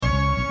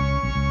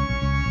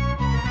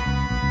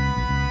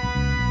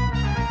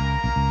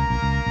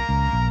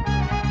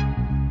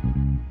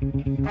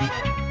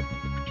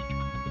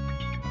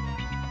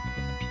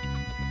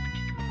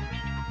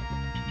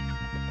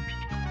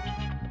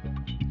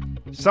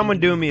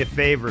Someone do me a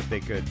favor if they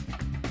could.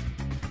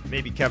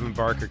 Maybe Kevin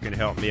Barker can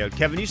help me out.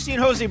 Kevin, you seen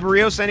Jose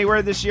Barrios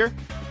anywhere this year?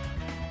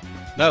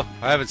 No,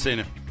 I haven't seen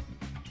him.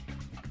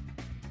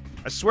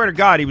 I swear to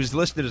God, he was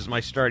listed as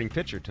my starting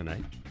pitcher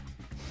tonight.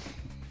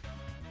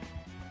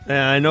 And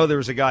I know there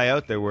was a guy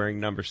out there wearing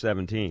number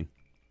 17.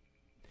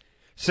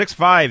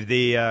 6-5,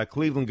 the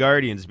Cleveland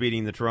Guardians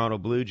beating the Toronto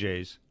Blue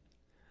Jays.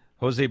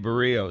 Jose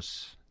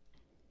Barrios,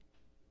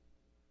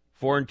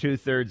 4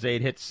 2/3,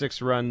 8 hits,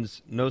 6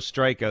 runs, no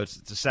strikeouts.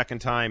 It's the second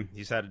time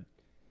he's had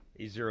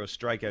a 0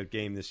 strikeout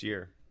game this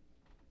year.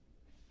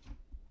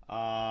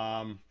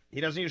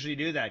 He doesn't usually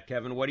do that,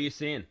 Kevin. What are you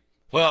seeing?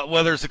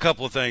 Well, there's a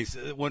couple of things.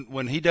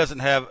 When he doesn't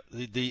have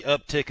the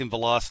uptick in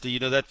velocity,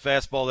 that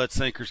fastball, that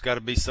sinker's got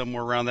to be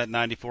somewhere around that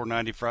 94,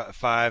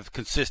 95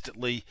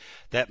 consistently.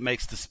 That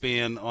makes the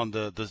spin on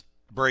the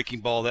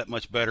breaking ball that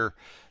much better.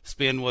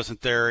 Spin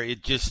wasn't there.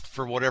 It just,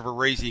 for whatever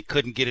reason, he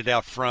couldn't get it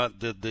out front,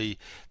 the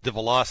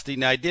velocity.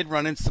 Now, he did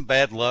run into some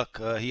bad luck.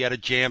 He had a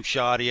jam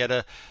shot. He had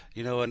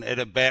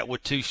a bat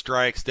with 2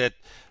 strikes that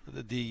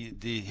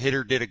the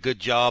hitter did a good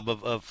job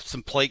of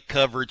some plate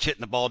coverage,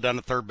 hitting the ball down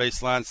the third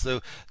base line.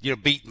 So,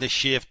 beating the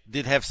shift,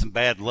 did have some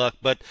bad luck.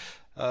 But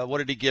what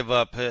did he give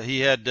up?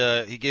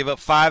 He gave up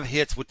 5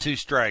 hits with 2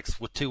 strikes,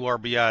 with 2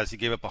 RBIs. He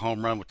gave up a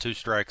home run with 2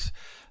 strikes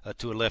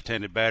to a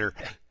left-handed batter.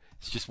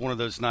 It's just one of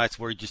those nights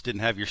where you just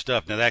didn't have your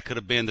stuff. Now, that could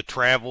have been the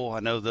travel.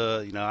 I know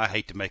I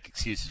hate to make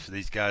excuses for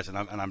these guys, and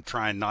I'm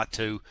trying not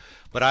to.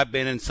 But I've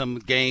been in some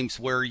games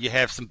where you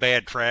have some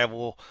bad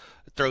travel.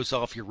 It throws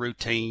off your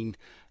routine.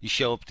 You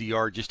show up to the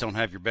yard, just don't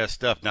have your best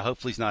stuff. Now,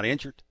 hopefully he's not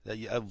injured.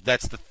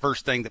 That's the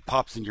first thing that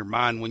pops in your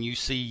mind when you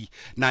see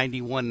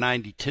 91,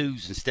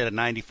 92s instead of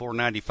 94,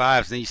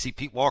 95s. Then you see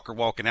Pete Walker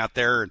walking out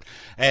there and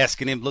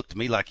asking him, looked to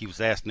me like he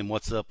was asking him,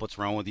 what's up, what's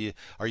wrong with you?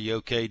 Are you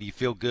okay? Do you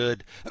feel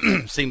good?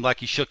 Seemed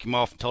like he shook him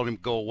off and told him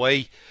to go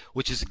away,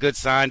 which is a good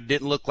sign.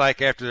 Didn't look like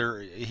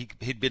after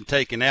he'd been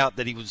taken out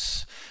that he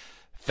was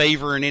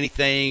favoring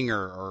anything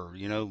or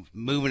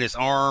moving his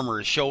arm or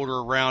his shoulder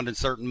around in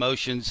certain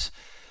motions.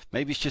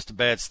 Maybe it's just a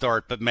bad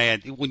start, but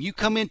man, when you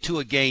come into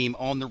a game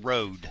on the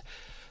road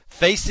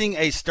facing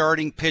a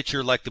starting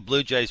pitcher like the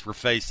Blue Jays were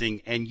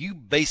facing, and you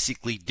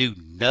basically do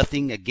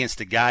nothing against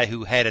a guy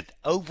who had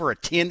over a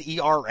 10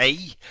 ERA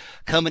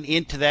coming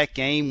into that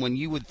game, when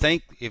you would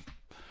think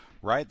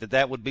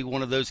that would be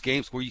one of those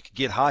games where you could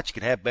get hot, you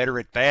could have better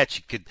at-bats,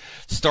 you could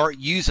start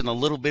using a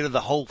little bit of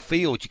the whole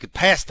field, you could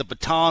pass the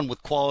baton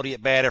with quality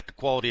at-bat after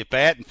quality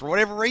at-bat, and for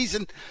whatever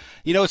reason,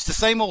 it's the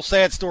same old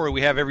sad story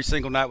we have every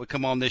single night we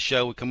come on this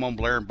show, we come on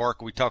Blair and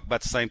Barker, we talk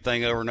about the same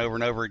thing over and over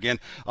and over again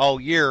all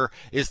year,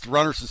 is the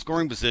runners in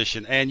scoring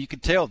position, and you can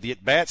tell the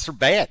at-bats are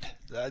bad.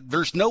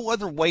 There's no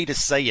other way to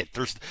say it.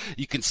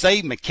 You can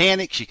say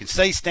mechanics. You can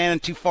say standing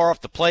too far off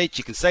the plate.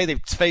 You can say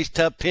they've faced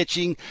tough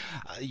pitching.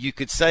 You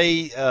could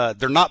say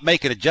they're not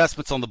making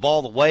adjustments on the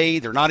ball away.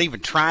 They're not even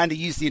trying to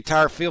use the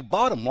entire field.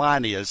 Bottom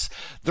line is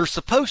they're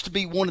supposed to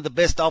be one of the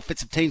best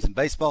offensive teams in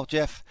baseball,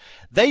 Jeff.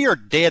 They are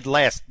dead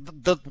last.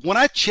 When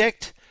I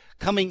checked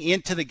coming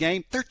into the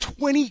game, they're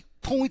 20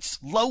 points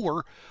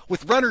lower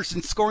with runners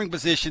in scoring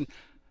position,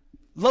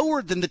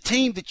 lower than the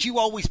team that you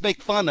always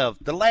make fun of,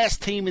 the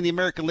last team in the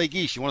American League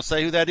East. You want to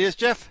say who that is,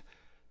 Jeff?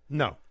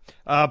 No.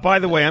 By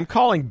the way, I'm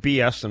calling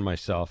BS on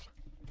myself.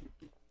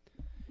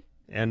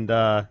 And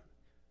this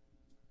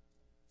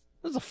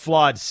is a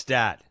flawed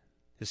stat,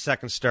 his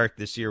second start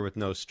this year with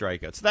no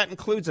strikeouts. That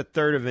includes a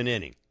third of an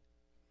inning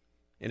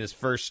in his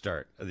first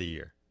start of the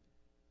year.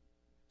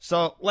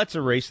 So let's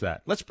erase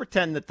that. Let's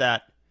pretend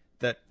that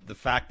the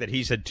fact that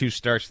he's had 2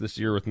 starts this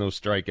year with no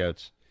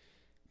strikeouts,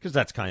 because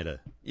that's kind of,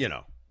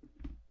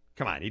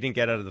 come on, he didn't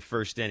get out of the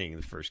first inning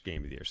in the first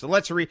game of the year. So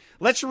let's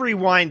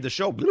rewind the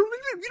show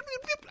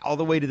all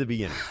the way to the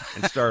beginning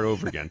and start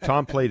over again.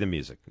 Tom, play the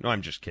music. No,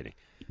 I'm just kidding.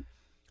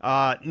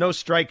 No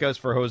strikeouts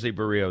for Jose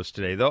Barrios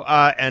today, though.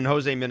 And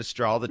Jose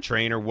Ministral, the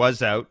trainer,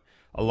 was out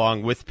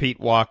along with Pete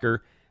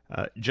Walker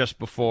just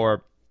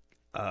before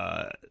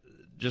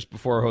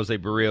Jose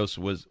Barrios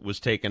was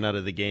taken out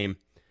of the game.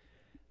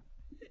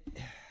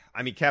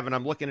 I mean, Kevin,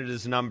 I'm looking at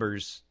his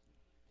numbers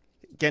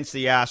against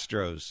the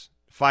Astros.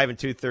 5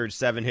 2/3,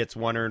 7 hits,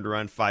 1 earned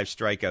run, 5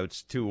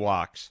 strikeouts, 2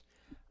 walks.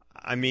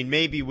 I mean,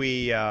 maybe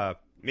we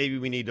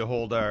need to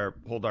hold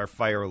our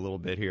fire a little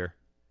bit here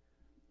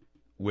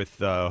with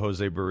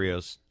Jose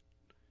Barrios.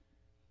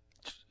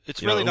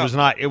 It's really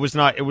not. It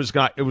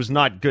was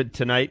not good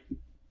tonight.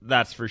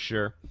 That's for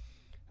sure.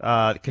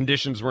 The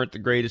conditions weren't the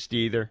greatest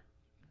either.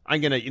 I'm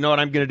gonna do?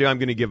 I'm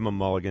gonna give him a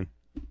mulligan.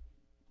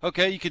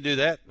 Okay, you could do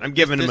that. I'm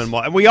giving him a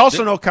mulligan. And we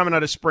also know coming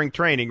out of spring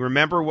training.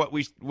 Remember what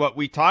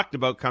we talked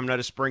about coming out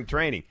of spring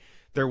training.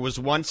 There was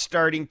one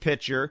starting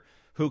pitcher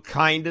who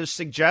kind of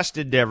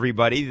suggested to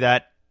everybody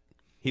that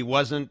he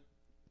wasn't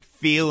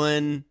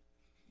feeling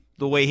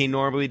the way he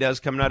normally does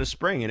coming out of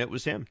spring, and it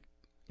was him.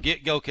 You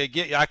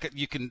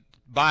can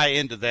buy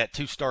into that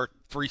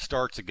 3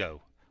 starts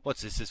ago.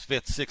 What's this, his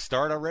 5th, 6th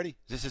start already?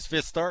 Is this his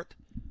 5th start?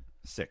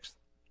 6th.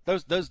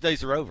 Those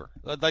days are over.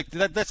 Like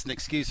that's an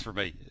excuse for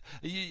me.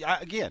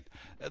 Again,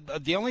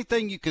 The only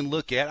thing you can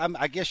look at,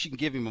 I guess you can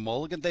give him a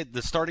mulligan.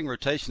 The starting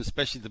rotation,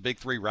 especially the big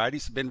three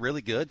righties, have been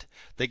really good.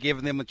 They've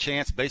given them a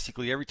chance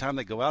basically every time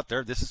they go out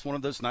there. This is one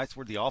of those nights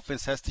where the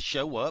offense has to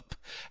show up,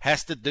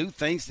 has to do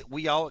things that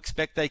we all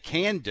expect they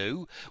can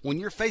do. When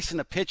you're facing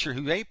a pitcher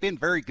who ain't been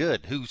very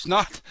good, who's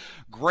not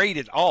great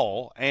at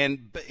all,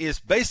 and is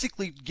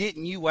basically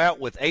getting you out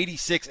with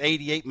 86,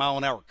 88 mile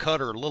an hour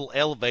cutter, a little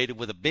elevated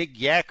with a big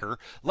yacker,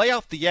 lay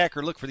off the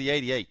yacker, look for the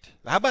 88.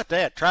 How about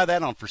that? Try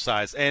that on for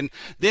size. And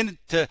then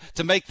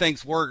to make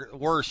things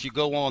worse, you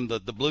go on the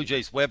Blue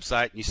Jays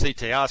website and you see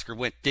Teoscar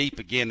went deep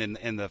again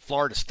in the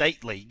Florida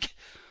State League.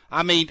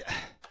 I mean,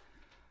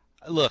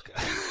 look,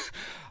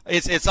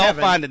 it's Kevin, all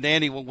fine and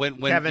dandy when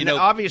Kevin,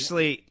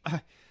 obviously,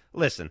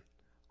 listen,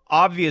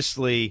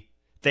 obviously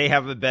they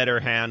have a better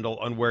handle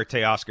on where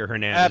Teoscar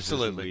Hernandez is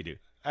than we do.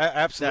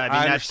 Absolutely,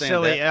 I mean, that's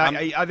silly.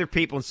 that. Other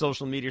people in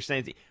social media are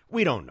saying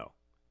we don't know.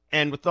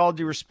 And with all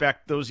due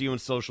respect, those of you in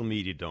social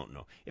media don't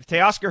know. If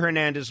Teoscar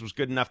Hernandez was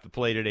good enough to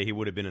play today, he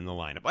would have been in the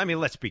lineup. I mean,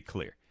 let's be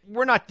clear.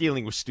 We're not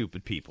dealing with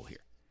stupid people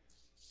here.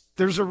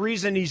 There's a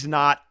reason he's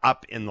not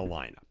up in the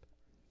lineup.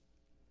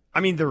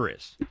 I mean, there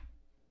is.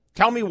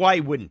 Tell me why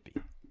he wouldn't be.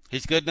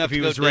 He's good enough if he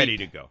to go was deep. ready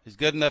to go. He's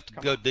good enough to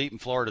go deep in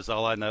Florida is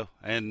all I know.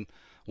 And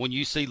when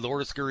you see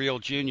Lourdes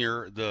Gurriel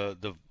Jr.,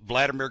 the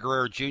Vladimir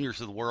Guerrero Jr.'s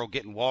of the world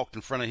getting walked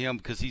in front of him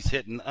because he's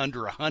hitting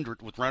under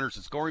 100 with runners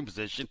in scoring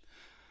position,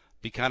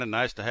 be kind of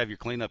nice to have your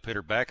cleanup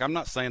hitter back. I'm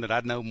not saying that I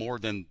know more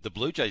than the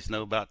Blue Jays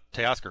know about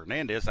Teoscar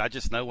Hernandez. I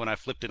just know when I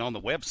flipped it on the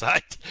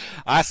website,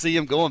 I see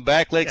him going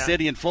back Lake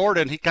City in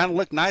Florida, and he kind of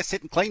looked nice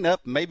hitting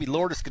cleanup. Maybe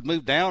Lourdes could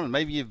move down, and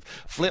maybe you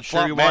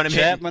flip-flop Matt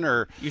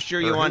Chapman. You sure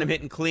you want him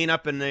hitting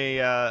cleanup in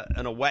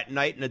a wet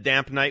night and a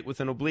damp night with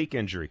an oblique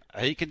injury?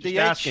 He can DH. Just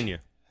asking you.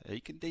 He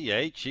can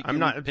DH. I'm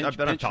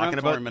talking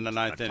about him in the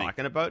ninth inning.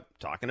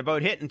 Talking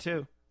about hitting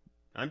too.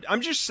 I'm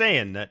just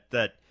saying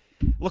that.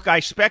 Look, I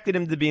expected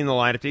him to be in the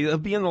lineup. He'll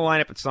be in the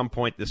lineup at some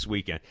point this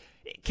weekend.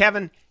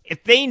 Kevin,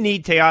 if they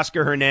need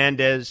Teoscar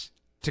Hernandez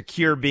to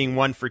cure being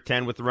 1 for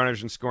 10 with the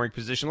runners in scoring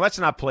position, let's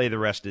not play the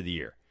rest of the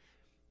year.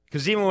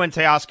 Because even when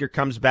Teoscar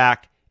comes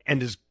back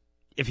and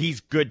if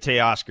he's good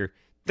Teoscar,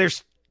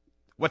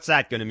 what's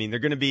that going to mean? They're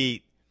going to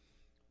be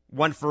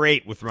 1 for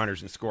 8 with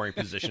runners in scoring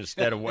position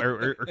instead of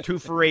or 2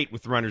 for 8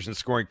 with runners in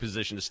scoring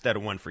position instead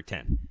of 1 for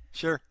 10.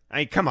 Sure. I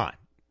mean, come on.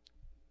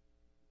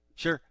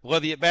 Sure. Well,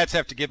 the at-bats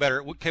have to get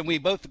better. Can we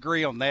both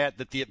agree on that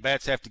the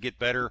at-bats have to get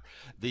better?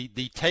 The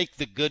take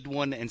the good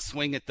one and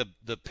swing at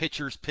the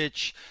pitcher's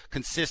pitch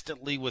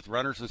consistently with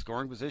runners in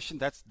scoring position,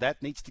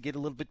 that needs to get a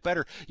little bit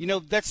better. You know,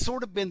 that's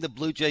sort of been the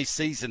Blue Jays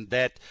season,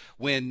 that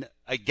when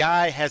a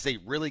guy has a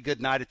really good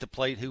night at the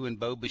plate, who in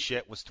Bo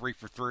Bichette was 3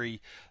 for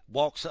 3,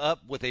 walks up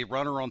with a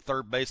runner on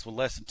third base with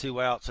less than 2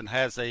 outs and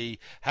has a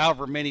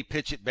however many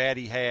pitch at bat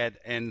he had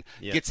and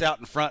gets out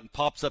in front and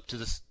pops up to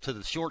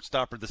the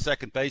shortstop or the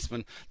second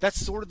baseman.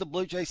 That's sort of the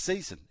Blue Jays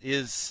season,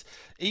 is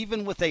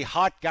even with a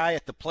hot guy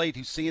at the plate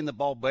who's seeing the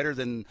ball better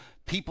than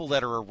people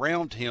that are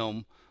around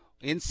him,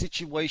 in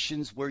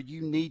situations where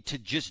you need to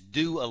just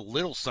do a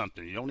little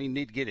something. You don't even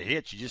need to get a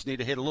hit. You just need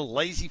to hit a little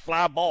lazy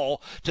fly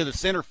ball to the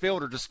center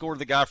fielder to score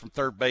the guy from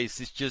third base.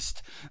 It's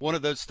just one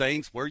of those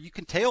things where you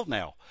can tell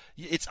now.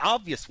 It's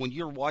obvious when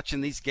you're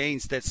watching these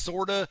games that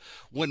sort of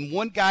when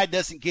one guy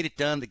doesn't get it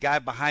done, the guy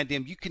behind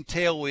him, you can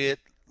tell it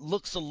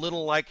looks a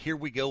little like here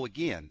we go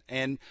again.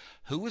 And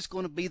who is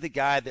going to be the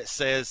guy that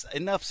says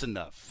enough's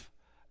enough?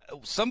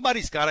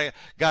 Somebody's got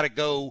to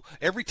go.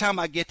 Every time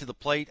I get to the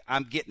plate,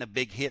 I'm getting a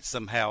big hit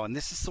somehow. And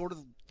this is sort of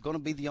going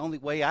to be the only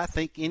way, I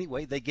think,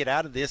 anyway, they get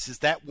out of this, is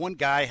that one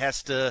guy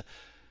has to,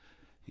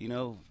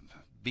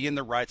 be in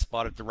the right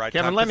spot at the right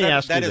time. Kevin, let me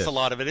ask you this. That this. is a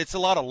lot of it. It's a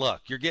lot of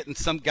luck. You're getting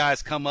some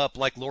guys come up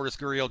like Lourdes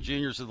Gurriel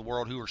Jr.'s of the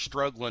world who are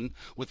struggling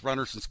with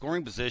runners in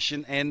scoring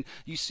position, and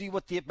you see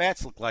what the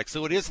at-bats look like.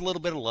 So it is a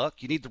little bit of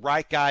luck. You need the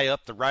right guy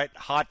up, the right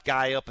hot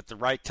guy up at the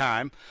right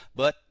time.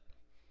 But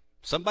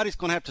somebody's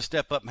going to have to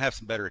step up and have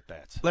some better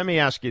at-bats. Let me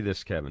ask you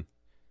this, Kevin.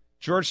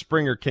 George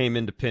Springer came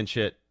in to pinch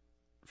hit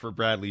for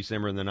Bradley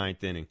Zimmer in the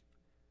 9th inning.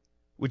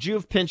 Would you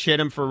have pinch hit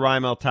him for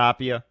Raimel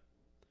Tapia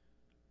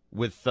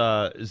with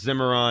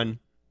Zimmer on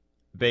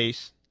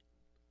base?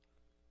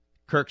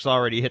 Kirk's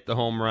already hit the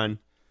home run.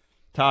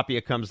 Tapia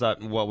comes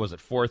up in,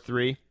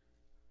 4-3?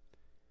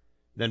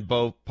 Then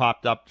Bo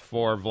popped up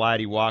for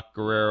Vladdy, walked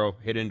Guerrero,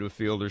 hit into a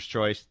fielder's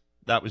choice.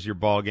 That was your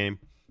ball game.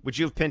 Would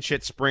you have pinch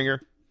hit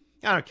Springer?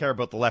 I don't care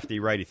about the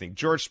lefty-righty thing.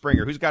 George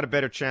Springer, who's got a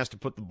better chance to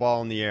put the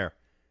ball in the air?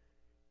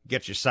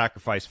 Get your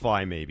sacrifice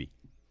fly, maybe.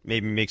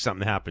 Maybe make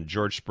something happen.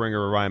 George Springer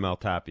or Raimel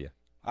Tapia?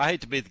 I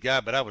hate to be the guy,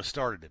 but I would have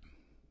started him.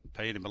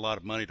 Paying him a lot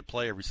of money to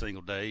play every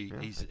single day.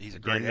 Yeah. He's a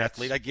great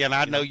athlete. Again,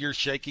 I know you're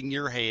shaking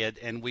your head,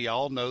 and we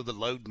all know the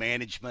load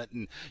management,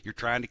 and you're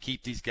trying to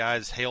keep these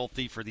guys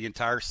healthy for the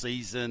entire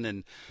season,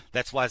 and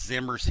that's why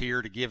Zimmer's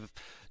here to give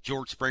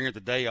George Springer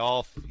the day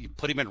off. You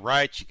put him in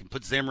right, you can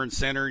put Zimmer in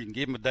center, you can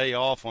give him a day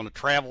off on a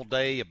travel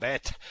day,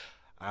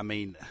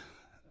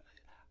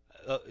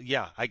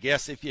 yeah, I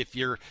guess if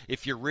you're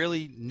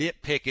really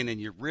nitpicking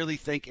and you really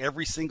think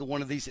every single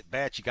one of these at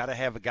bats you got to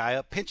have a guy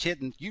up pinch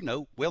hitting,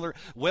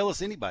 well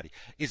as anybody,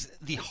 is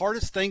the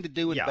hardest thing to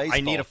do in baseball.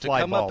 I need a fly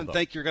to come ball, up and though.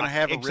 think you're going to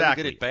have a really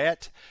good at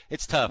bat.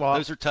 It's tough. Well,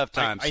 those are tough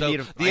times.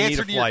 The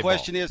answer to your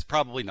question is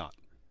probably not.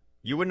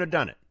 You wouldn't have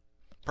done it.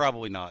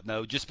 Probably not.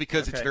 No, just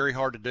because it's very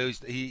hard to do.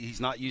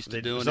 He's not used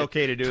to doing it. It's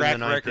okay to do Track it in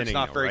the ninth record's inning,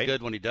 not very right?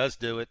 good when he does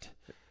do it.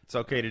 It's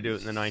okay to do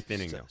it in the ninth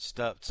inning,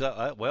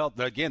 though. Well,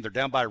 again, they're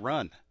down by a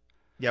run.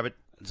 Yeah, but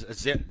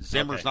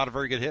Zimmer's not a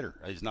very good hitter.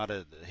 He's not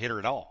a hitter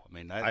at all. I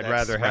mean, I'd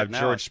rather have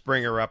George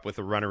Springer up with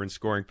a runner in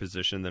scoring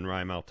position than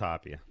Raimel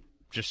Tapia.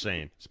 Just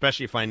saying,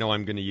 especially if I know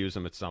I'm going to use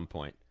him at some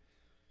point.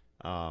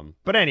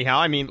 But anyhow,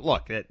 I mean,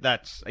 look,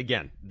 that's,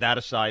 again, that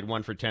aside,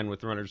 1 for 10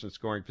 with runners in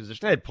scoring position.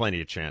 They had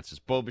plenty of chances.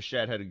 Bo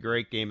Bichette had a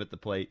great game at the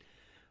plate.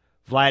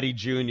 Vladdy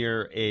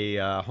Jr.,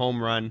 a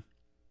home run.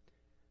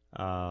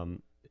 I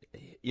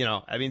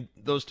mean,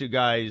 those two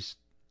guys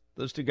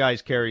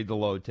carried the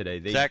load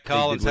today. Zach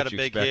Collins had a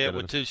big hit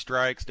with 2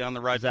 strikes down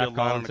the right field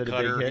line on a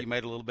cutter. He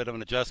made a little bit of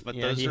an adjustment.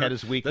 Yeah, he had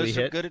his weekly hit.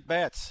 Those are good at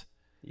bats.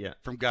 Yeah,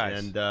 from guys.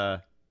 And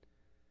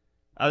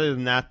other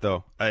than that,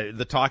 though,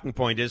 the talking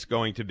point is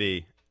going to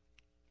be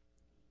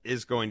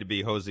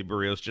Jose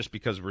Barrios, just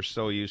because we're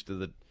so used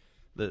to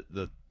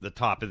the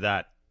top of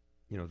that,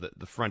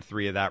 the front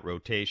 3 of that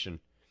rotation,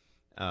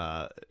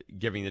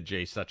 giving the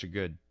Jays such a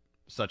good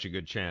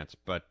chance.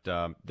 But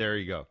there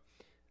you go.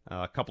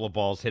 A couple of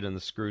balls hit in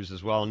the screws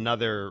as well.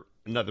 Another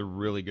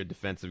really good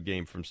defensive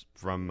game from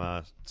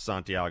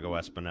Santiago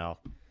Espinal.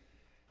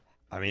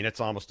 I mean, it's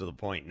almost to the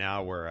point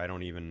now where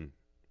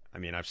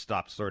I've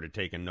stopped sort of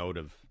taking note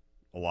of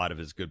a lot of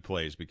his good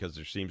plays because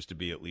there seems to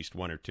be at least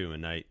 1 or 2 a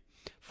night.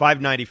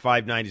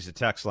 590 is the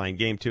text line.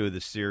 Game 2 of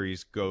the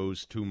series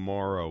goes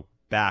tomorrow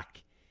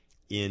back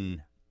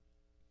in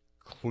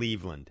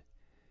Cleveland.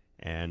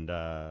 And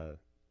I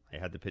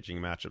had the pitching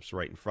matchups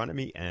right in front of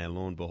me, and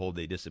lo and behold,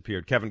 they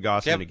disappeared. Kevin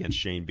Gausman against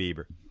Shane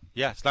Bieber.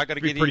 Yeah, it's not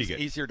going to get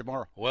easier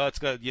tomorrow. Well, it's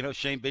got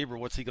Shane Bieber.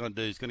 What's he going to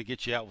do? He's going to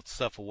get you out with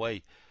stuff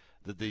away.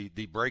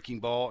 The breaking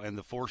ball and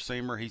the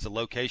four-seamer. He's a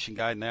location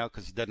guy now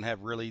because he doesn't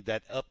have really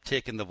that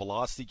uptick in the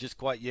velocity just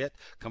quite yet,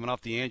 coming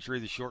off the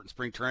injury, the shortened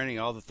spring training,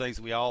 all the things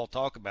we all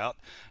talk about.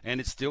 And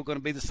it's still going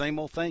to be the same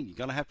old thing. You're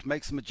going to have to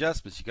make some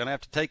adjustments. You're going to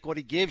have to take what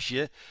he gives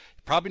you.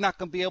 Probably not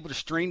going to be able to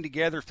string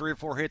together 3 or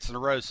 4 hits in a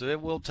row, so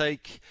it will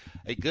take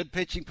a good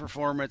pitching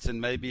performance and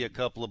maybe a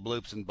couple of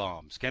bloops and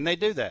bombs. Can they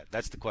do that?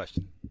 That's the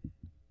question.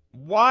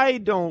 Why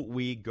don't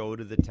we go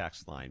to the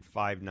text line,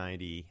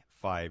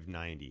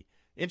 590.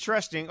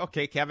 Interesting.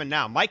 Okay, Kevin,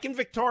 now, Mike in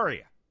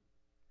Victoria.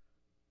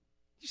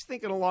 He's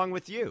thinking along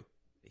with you.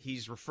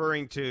 He's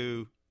referring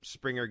to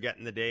Springer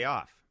getting the day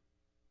off.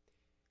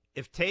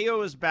 If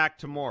Teo is back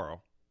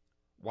tomorrow,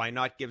 why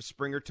not give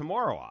Springer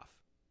tomorrow off?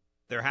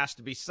 There has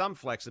to be some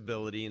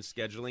flexibility in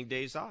scheduling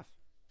days off.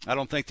 I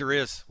don't think there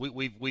is. We've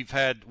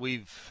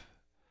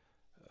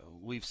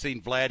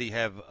seen Vladdy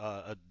have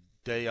a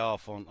day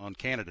off on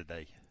Canada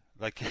Day.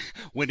 Like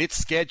when it's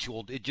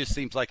scheduled, it just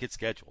seems like it's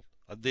scheduled.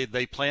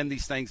 They plan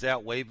these things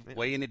out way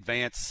in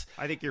advance.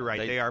 I think you're right.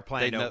 They are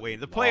planning out way.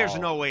 The players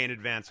know way in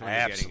advance when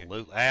they're getting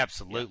it.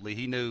 Absolutely.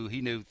 Yeah.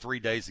 He knew 3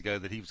 days ago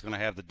that he was going to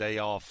have the day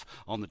off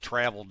on the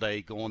travel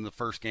day going the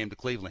first game to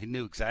Cleveland. He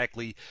knew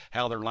exactly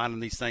how they're lining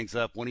these things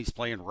up, when he's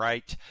playing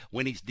right,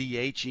 when he's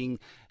DHing.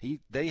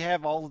 They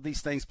have all of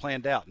these things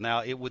planned out.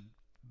 Now, it would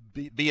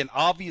be an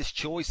obvious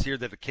choice here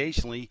that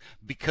occasionally,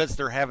 because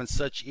they're having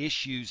such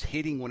issues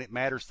hitting when it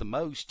matters the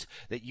most,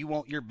 that you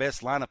want your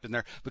best lineup in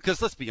there.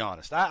 Because let's be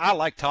honest, I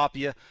like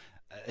Tapia.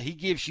 He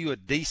gives you a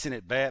decent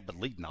at bat, but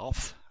leading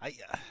off,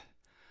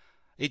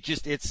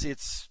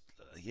 it's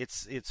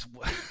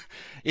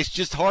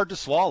just hard to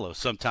swallow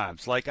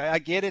sometimes. Like I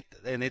get it,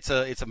 and it's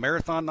a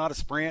marathon, not a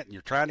sprint. And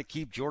you're trying to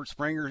keep George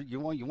Springer. You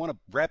want to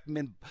wrap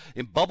him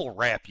in bubble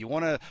wrap. You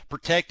want to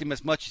protect him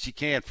as much as you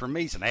can. For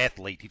me, he's an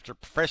athlete. He's a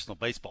professional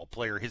baseball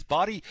player. His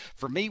body,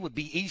 for me, would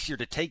be easier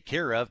to take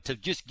care of, to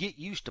just get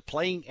used to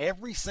playing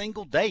every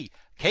single day.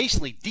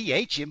 Occasionally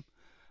DH him,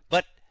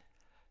 but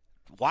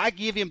why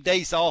give him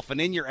days off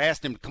and then you're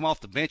asking him to come off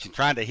the bench and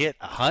trying to hit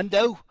a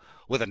hundo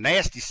with a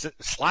nasty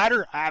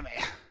slider? I mean.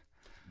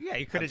 Yeah,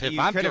 you could have. If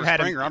I'm George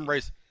Springer, I'm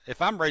raising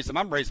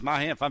my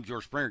hand. If I'm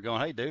George Springer, going,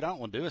 "Hey, dude, I don't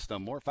want to do this no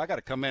more. If I got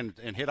to come in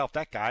and hit off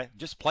that guy,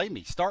 just play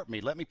me, start me,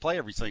 let me play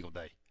every single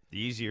day." The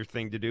easier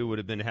thing to do would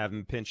have been to have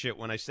him pinch it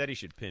when I said he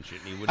should pinch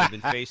it, and he would have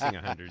been facing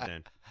 100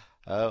 then.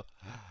 Oh,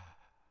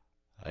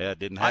 yeah, it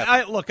didn't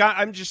happen. Look,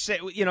 I'm just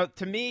saying.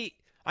 To me,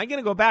 I'm going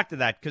to go back to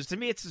that because to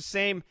me, it's the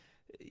same.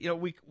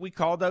 We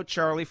called out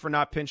Charlie for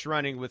not pinch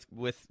running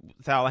with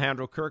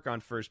Alejandro Kirk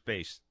on first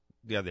base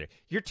the other day.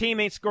 Your team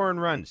ain't scoring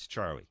runs,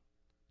 Charlie.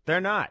 They're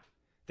not.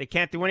 They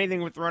can't do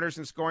anything with runners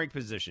in scoring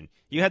position.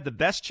 You had the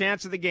best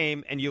chance of the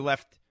game, and you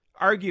left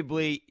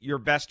arguably your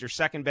best or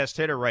second best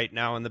hitter right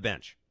now on the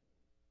bench.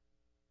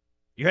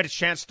 You had a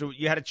chance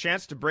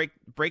to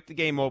break the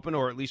game open,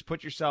 or at least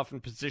put yourself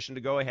in position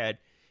to go ahead.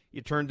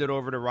 You turned it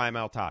over to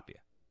Raimel Tapia.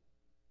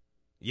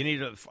 You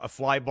needed a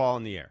fly ball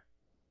in the air.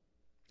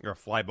 or a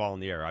fly ball in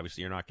the air.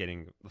 Obviously, you're not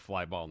getting the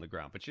fly ball in the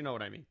ground, but you know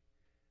what I mean.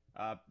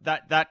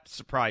 That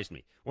surprised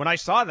me. When I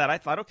saw that, I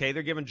thought, okay,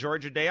 they're giving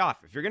George a day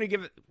off. If you're going to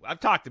give it, I've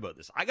talked about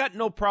this. I got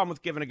no problem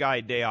with giving a guy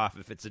a day off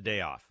if it's a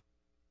day off.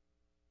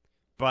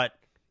 But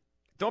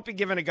don't be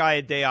giving a guy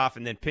a day off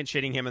and then pinch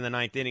hitting him in the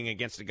ninth inning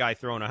against a guy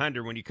throwing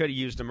 100 when you could have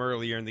used him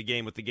earlier in the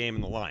game with the game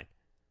in the line.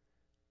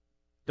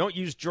 Don't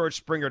use George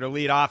Springer to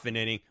lead off an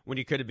inning when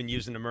you could have been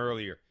using him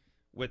earlier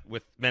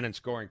with men in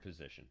scoring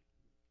position.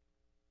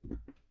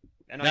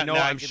 And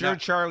I'm sure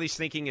Charlie's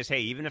thinking is,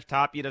 hey, even if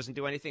Tapia doesn't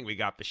do anything, we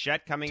got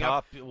Bichette coming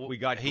up. We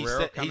got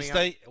Guerrero coming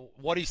up.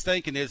 What he's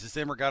thinking is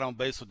Zimmer got on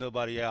base with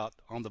nobody out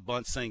on the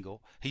bunt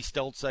single. He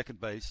stole second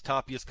base.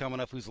 Tapia's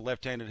coming up, who's a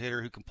left-handed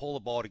hitter who can pull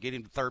the ball to get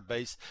him to third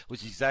base, which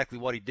is exactly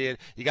what he did.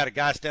 You got a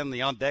guy standing in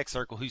the on-deck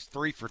circle who's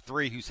 3 for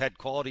 3, who's had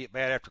quality at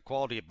bat after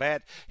quality at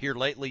bat here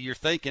lately. You're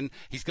thinking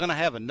he's going to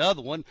have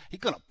another one. He's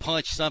going to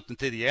punch something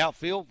to the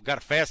outfield. Got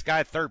a fast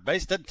guy at third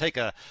base. Doesn't take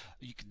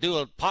you can do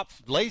a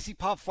lazy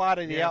pop fly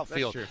to the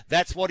outfield.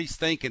 That's what he's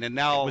thinking, and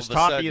now it was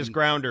Tapia's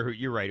grounder.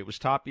 You're right. It was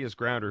Tapia's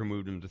grounder who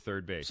moved him to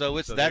third base. So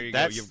it's there you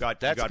that's go. You've got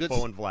good,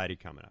 Bo and Vladdy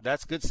coming up.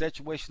 That's good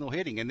situational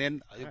hitting. And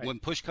then when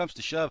push comes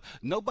to shove,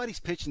 nobody's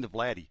pitching to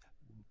Vladdy.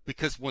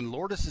 Because when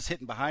Lourdes is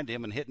hitting behind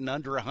him and hitting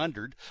under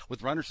 100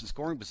 with runners in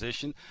scoring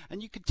position,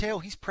 and you can tell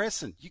he's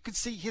pressing. You can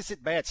see his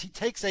at-bats. He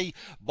takes a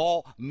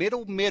ball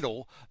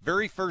middle,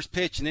 very first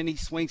pitch, and then he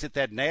swings at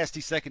that nasty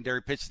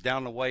secondary pitch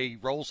down the way. He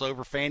rolls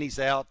over, fannies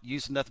out,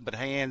 using nothing but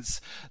hands,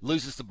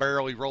 loses the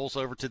barrel. He rolls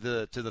over to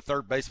the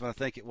third baseman, I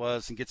think it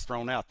was, and gets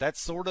thrown out. That's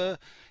sort of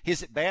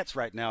his at-bats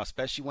right now,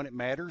 especially when it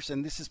matters.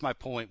 And this is my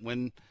point.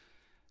 When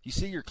you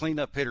see your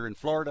cleanup hitter in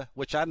Florida,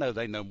 which I know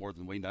they know more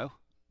than we know,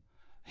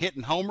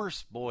 hitting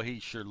homers, boy, he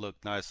sure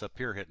looked nice up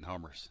here hitting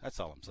homers. That's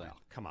all I'm saying. Oh,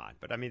 come on,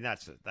 but I mean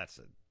that's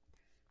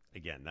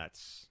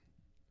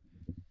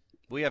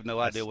we have no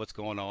idea what's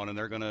going on, and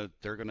they're gonna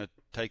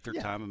take their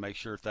time and make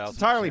sure it's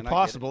entirely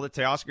possible that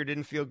Teoscar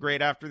didn't feel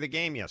great after the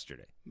game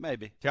yesterday.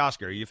 Maybe.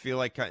 Teoscar, you feel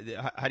like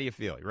how do you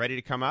feel? You ready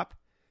to come up?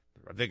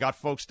 They got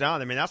folks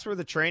down. I mean, that's where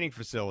the training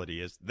facility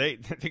is. They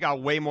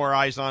got way more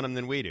eyes on him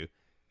than we do.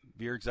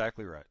 You're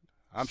exactly right.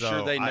 I'm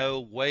sure they know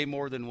way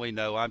more than we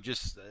know. I'm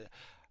just.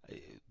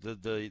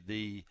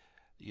 The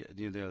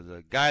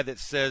guy that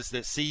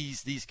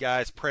sees these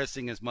guys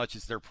pressing as much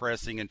as they're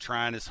pressing and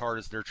trying as hard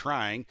as they're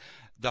trying,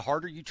 the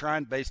harder you try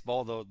in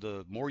baseball,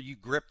 the more you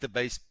grip the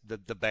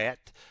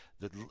bat,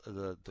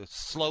 the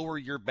slower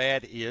your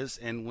bat is,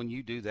 and when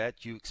you do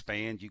that, you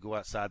expand, you go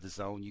outside the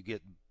zone, you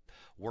get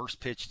worse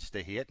pitches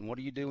to hit. And what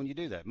do you do when you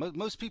do that?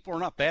 Most people are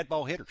not bad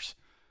ball hitters.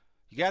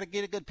 You got to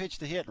get a good pitch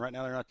to hit, and right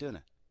now they're not doing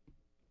it.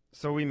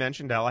 So we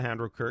mentioned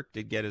Alejandro Kirk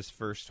did get his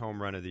first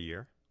home run of the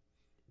year.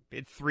 He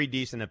had 3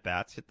 decent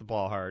at-bats, hit the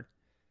ball hard.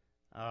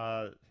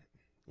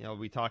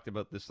 We talked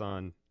about this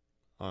on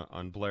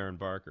Blair and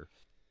Barker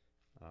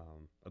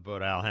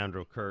about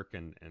Alejandro Kirk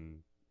and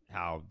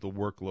how the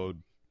workload.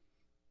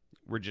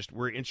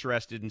 We're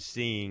interested in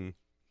seeing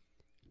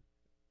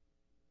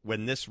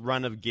when this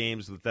run of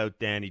games without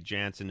Danny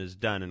Jansen is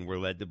done, and we're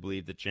led to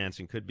believe that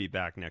Jansen could be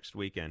back next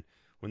weekend.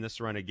 When this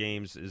run of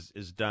games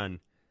is done.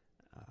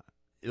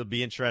 It'll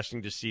be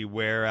interesting to see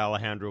where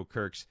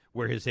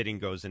his hitting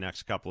goes the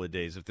next couple of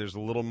days. If there's a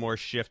little more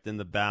shift in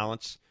the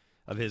balance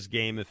of his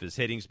game, if his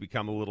hitting's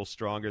become a little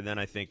stronger, then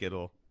I think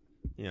it'll,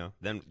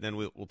 then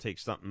we'll take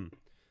something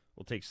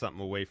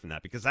away from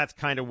that, because that's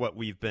kind of what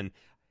we've been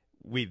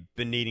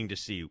needing to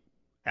see.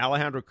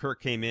 Alejandro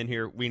Kirk came in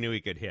here, we knew he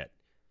could hit.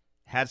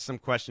 Had some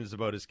questions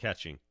about his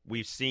catching.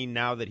 We've seen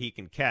now that he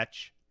can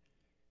catch,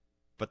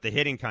 but the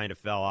hitting kind of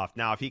fell off.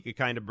 Now, if he could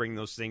kind of bring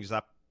those things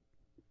up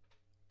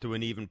to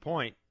an even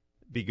point,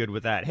 be good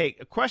with that. Hey,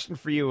 a question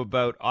for you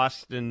about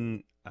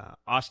Austin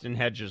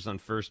Hedges on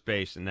first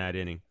base in that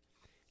inning,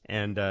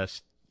 and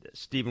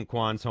Stephen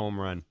Kwan's home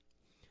run.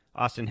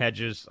 Austin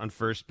Hedges on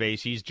first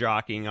base, he's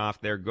jockeying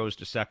off there, goes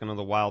to second on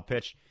the wild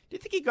pitch. Do you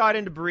think he got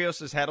into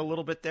Barrios' head a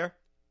little bit there?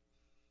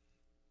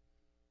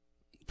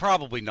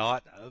 Probably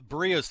not.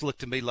 Barrios looked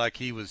to me like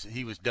he was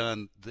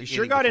done. He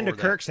sure got into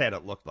Kirk's head,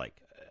 it looked like.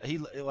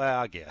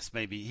 I guess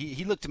maybe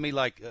he looked to me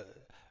like.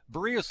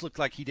 Barrios looked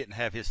like he didn't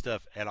have his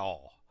stuff at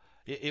all.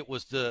 It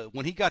was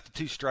when he got the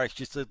 2 strikes,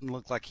 just didn't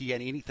look like he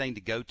had anything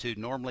to go to.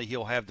 Normally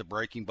he'll have the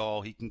breaking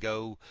ball. He can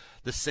go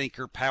the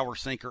sinker, power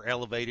sinker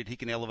elevated. He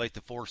can elevate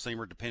the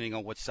 4-seamer depending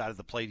on what side of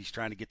the plate he's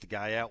trying to get the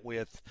guy out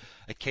with.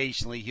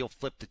 Occasionally he'll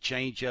flip the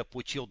changeup,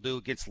 which he'll do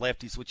against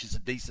lefties, which is a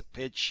decent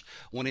pitch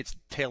when it's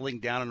tailing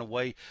down and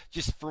away.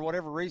 Just for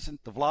whatever reason,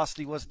 the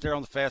velocity wasn't there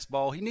on the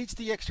fastball. He needs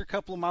the extra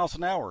couple of miles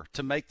an hour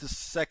to make the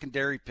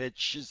secondary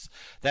pitches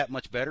that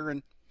much better.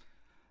 And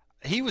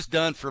he was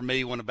done for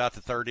me when about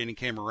the 3rd inning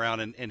came around,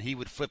 and he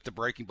would flip the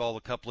breaking ball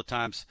a couple of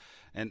times,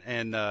 and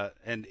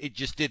it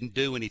just didn't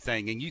do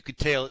anything. And you could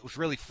tell it was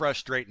really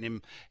frustrating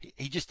him.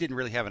 He just didn't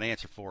really have an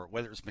answer for it,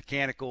 whether it was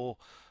mechanical,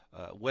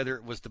 whether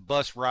it was the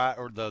bus ride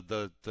or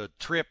the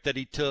trip that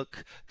he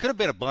took. Could have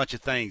been a bunch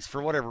of things.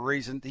 For whatever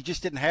reason, he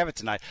just didn't have it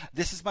tonight.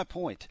 This is my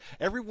point.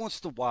 Every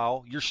once in a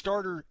while, your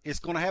starter is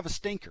going to have a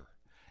stinker.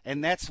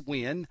 And that's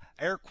when,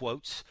 air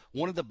quotes,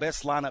 one of the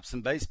best lineups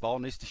in baseball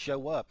needs to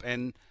show up.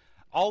 And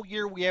all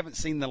year we haven't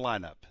seen the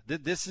lineup.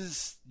 This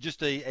is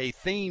just a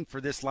theme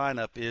for this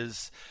lineup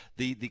is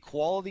the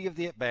quality of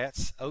the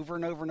at-bats over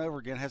and over and over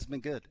again has been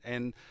good.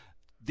 And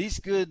these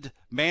good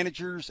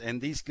managers and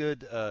these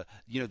good,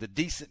 the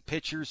decent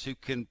pitchers who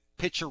can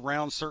pitch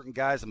around certain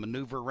guys and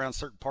maneuver around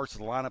certain parts of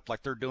the lineup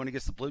like they're doing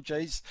against the Blue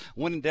Jays,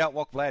 when in doubt,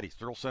 walk Vladdy.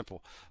 It's real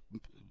simple.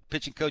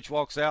 Pitching coach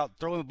walks out,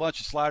 throw him a bunch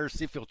of sliders,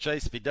 see if he'll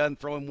chase. If he doesn't,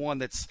 throw him one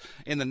that's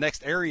in the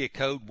next area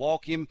code,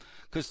 walk him,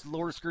 because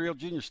Lourdes Gurriel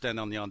Jr.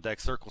 standing on the on-deck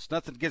circles.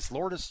 Nothing against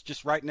Lourdes,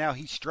 just right now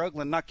he's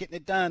struggling, not getting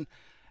it done.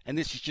 And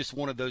this is just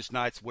one of those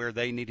nights where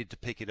they needed to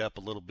pick it up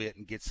a little bit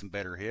and get some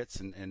better hits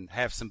and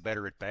have some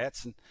better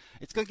at-bats. And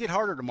it's going to get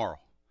harder tomorrow.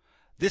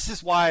 This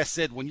is why I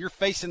said when you're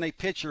facing a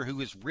pitcher who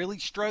is really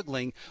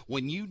struggling,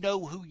 when you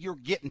know who you're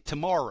getting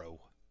tomorrow,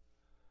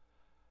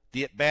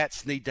 the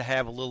at-bats need to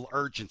have a little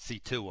urgency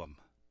to them.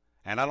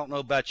 And I don't know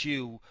about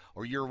you,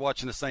 or you're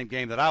watching the same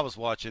game that I was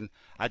watching.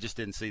 I just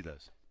didn't see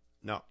those.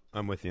 No,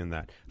 I'm with you on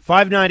that.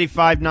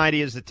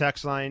 590 is the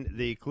text line.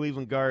 The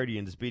Cleveland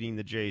Guardians beating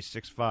the Jays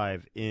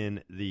 6-5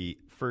 in the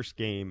first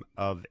game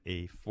of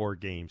a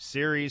 4-game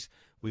series.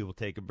 We will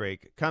take a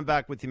break, come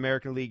back with the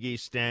American League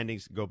East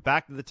standings, go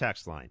back to the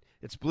text line.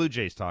 It's Blue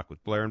Jays Talk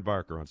with Blair and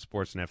Barker on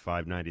Sportsnet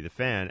 590 The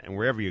Fan and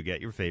wherever you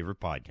get your favorite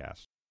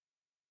podcast.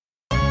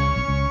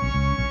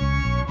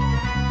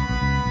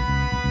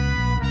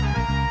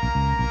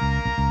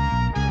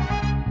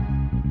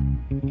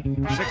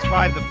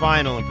 6-5 the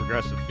final in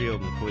Progressive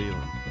Field in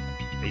Cleveland.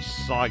 A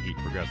soggy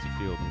Progressive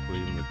Field in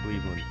Cleveland. The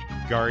Cleveland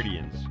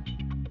Guardians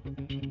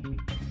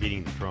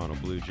beating the Toronto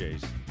Blue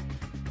Jays.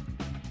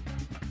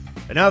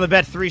 And now the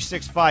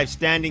Bet365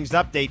 standings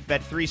update.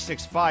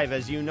 Bet365,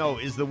 as you know,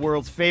 is the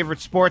world's favorite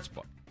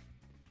sportsbook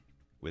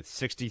with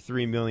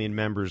 63 million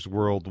members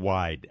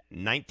worldwide.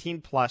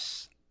 19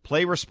 plus,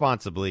 play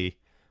responsibly,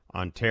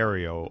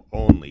 Ontario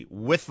only.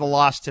 With the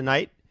loss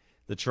tonight,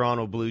 the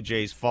Toronto Blue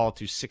Jays fall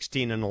to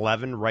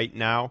 16-11 right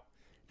now.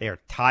 They are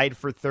tied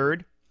for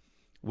third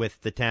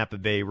with the Tampa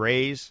Bay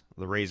Rays.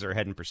 The Rays are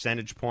ahead in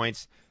percentage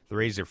points. The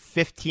Rays are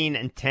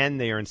 15-10.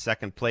 They are in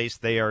second place.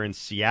 They are in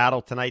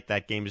Seattle tonight.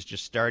 That game is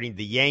just starting.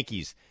 The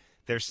Yankees,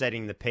 they're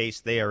setting the pace.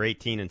 They are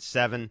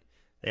 18-7.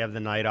 They have the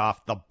night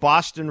off. The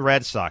Boston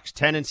Red Sox,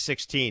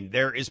 10-16.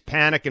 There is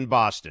panic in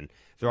Boston.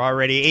 They're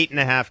already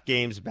 8.5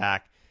 games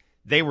back.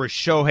 They were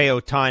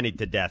Shohei Ohtani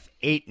to death,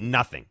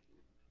 8-0.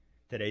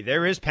 Today.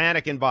 There is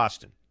panic in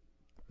Boston.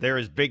 There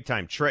is big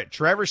time.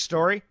 Trevor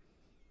Story,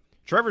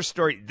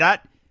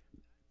 that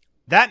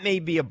may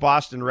be a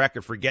Boston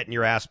record for getting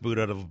your ass booed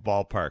out of a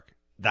ballpark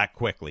that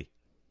quickly.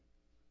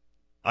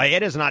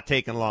 It has not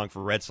taken long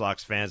for Red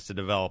Sox fans to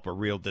develop a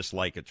real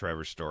dislike of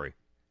Trevor Story.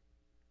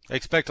 They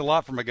expect a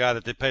lot from a guy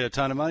that they paid a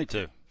ton of money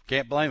to.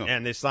 Can't blame him.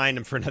 And they signed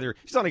him for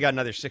he's only got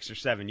another 6 or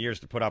 7 years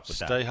to put up with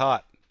that. Stay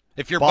hot.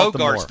 If you're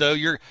Baltimore. Bogarts, though,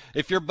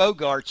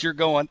 you're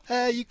going,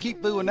 you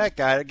keep booing that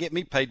guy to get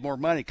me paid more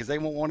money because they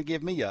won't want to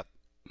give me up.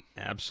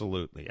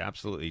 Absolutely.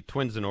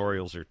 Twins and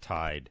Orioles are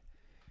tied.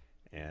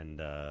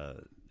 And,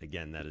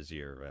 again, that is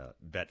your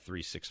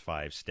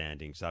Bet365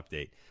 standings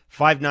update.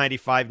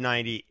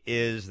 590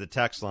 is the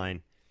text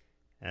line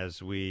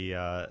as we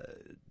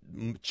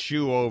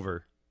chew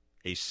over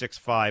a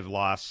 6-5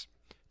 loss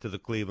to the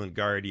Cleveland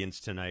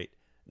Guardians tonight.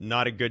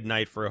 Not a good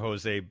night for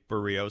Jose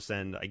Barrios,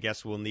 and I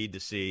guess we'll need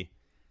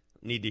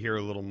to hear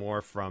a little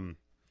more from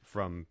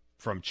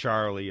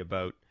Charlie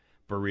about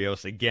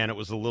Barrios. Again, it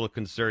was a little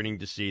concerning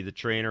to see the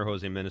trainer,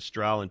 Jose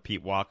Menestral, and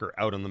Pete Walker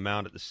out on the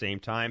mound at the same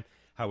time.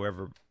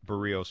 However,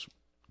 Barrios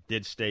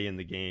did stay in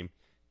the game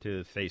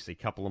to face a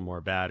couple of more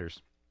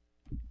batters.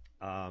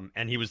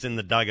 And he was in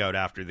the dugout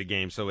after the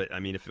game. So,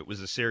 if it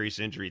was a serious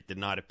injury, it did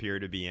not appear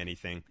to be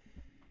anything,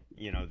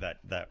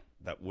 that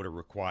would have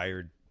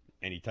required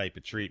any type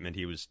of treatment.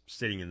 He was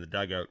sitting in the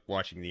dugout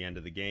watching the end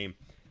of the game.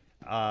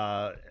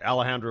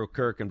 Alejandro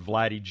Kirk and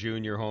Vladdy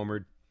Jr.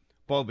 homered.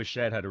 Bo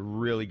Bichette had a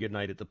really good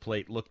night at the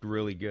plate. Looked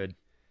really good.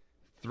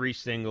 3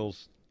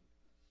 singles.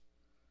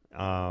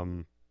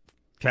 Kevin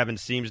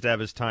seems to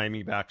have his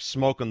timing back.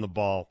 Smoking the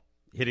ball.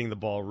 Hitting the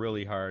ball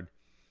really hard.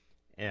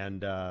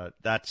 And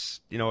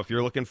that's, if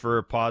you're looking for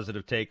a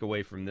positive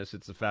takeaway from this,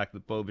 it's the fact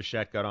that Bo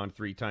Bichette got on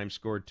 3 times,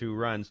 scored 2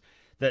 runs.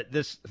 That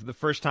this, for the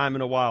first time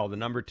in a while, the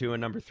number 2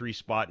 and number 3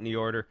 spot in the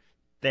order,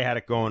 they had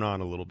it going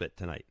on a little bit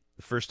tonight.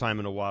 The first time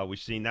in a while we've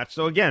seen that.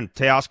 So, again,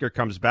 Teoscar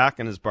comes back,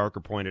 and as Barker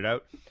pointed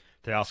out,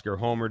 Teoscar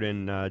homered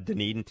in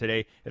Dunedin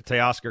today. If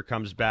Teoscar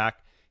comes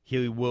back,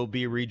 he will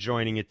be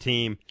rejoining a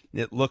team.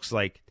 It looks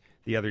like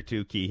the other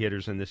 2 key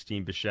hitters in this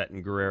team, Bichette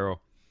and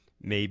Guerrero,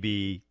 may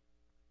be,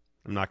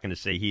 I'm not going to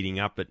say heating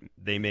up, but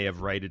they may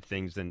have righted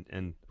things.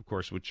 And of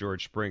course, with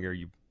George Springer,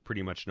 you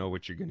pretty much know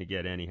what you're going to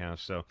get anyhow.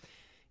 So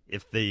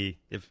if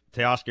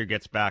Teoscar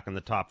gets back in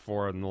the top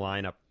 4 in the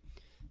lineup,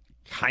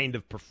 kind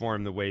of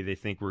perform the way they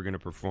think we're going to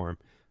perform,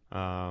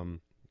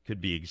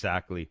 could be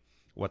exactly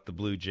what the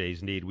Blue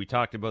Jays need. We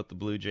talked about the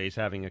Blue Jays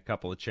having a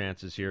couple of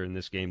chances here in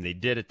this game. They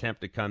did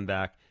attempt to come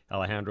back.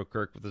 Alejandro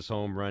Kirk with his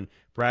home run.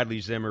 Bradley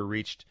Zimmer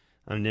reached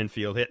on an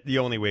infield hit. The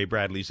only way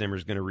Bradley Zimmer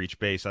is going to reach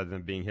base other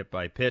than being hit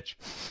by a pitch.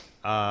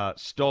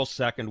 Stole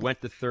second,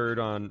 went to third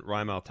on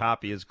Raimel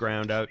Tapia's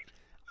ground out.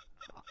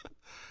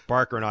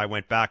 Barker and I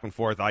went back and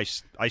forth. I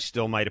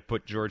still might have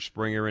put George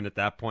Springer in at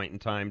that point in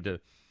time to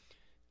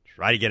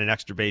try to get an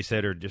extra base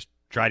hit or just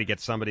try to get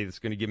somebody that's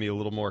going to give me a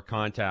little more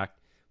contact.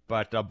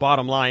 But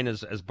bottom line,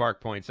 as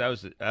Bark points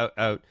out,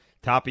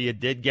 Tapia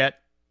did get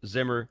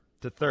Zimmer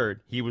to third.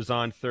 He was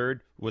on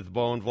third with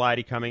Bo and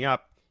Vladdy coming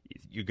up.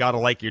 You got to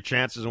like your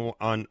chances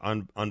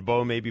on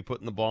Bo maybe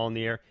putting the ball in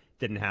the air.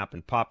 Didn't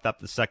happen. Popped up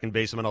the second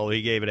baseman, although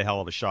he gave it a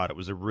hell of a shot. It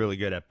was a really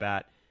good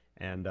at-bat.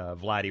 And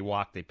Vladdy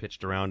walked. They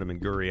pitched around him,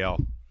 and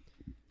Gurriel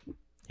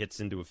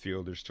hits into a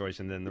fielder's choice.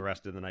 And then the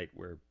rest of the night,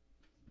 we're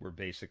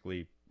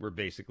basically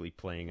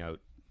playing out.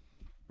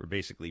 We're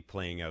basically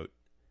playing out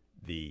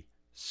the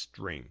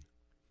string.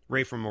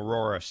 Ray from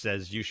Aurora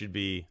says you should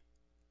be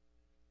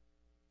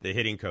the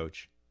hitting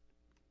coach.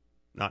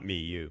 Not me,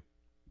 you.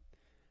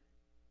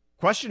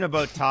 Question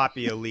about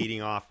Tapia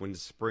leading off when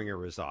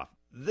Springer is off.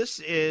 This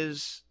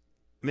is,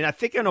 I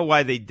think I know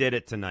why they did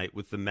it tonight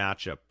with the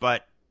matchup,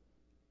 but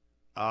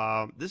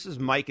this is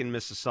Mike in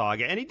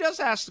Mississauga, and he does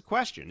ask the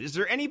question, is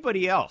there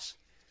anybody else,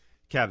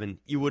 Kevin,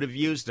 you would have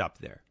used up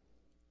there?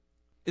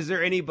 Is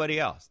there anybody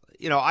else?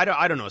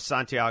 I don't know,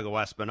 Santiago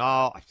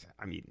Espinal.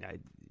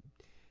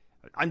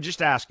 I'm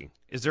just asking.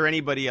 Is there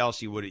anybody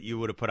else you would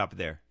have put up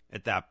there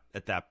at that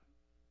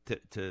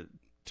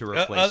to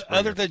replace Springer?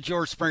 Other than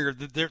George Springer,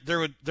 there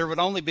would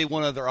only be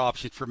one other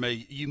option for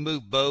me. You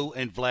move Bo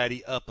and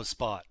Vladdy up a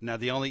spot. Now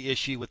the only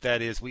issue with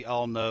that is we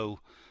all know,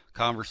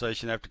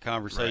 conversation after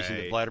conversation,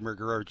 that Vladimir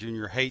Guerrero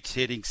Jr. hates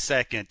hitting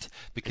second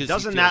because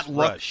doesn't he feels that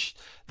look rushed.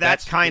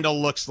 That kind of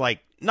looks like,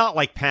 not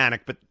like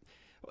panic, but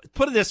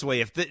put it this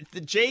way: if the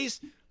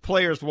Jays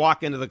players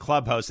walk into the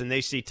clubhouse and they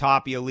see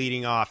Tapia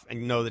leading off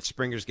and know that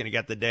Springer's going to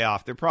get the day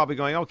off, they're probably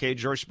going, okay,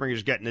 George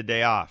Springer's getting the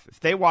day off. If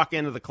they walk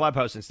into the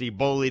clubhouse and see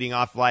Bo leading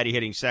off, Vladdy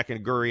hitting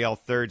second, Gurriel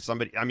third,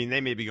 they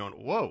may be going,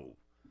 whoa.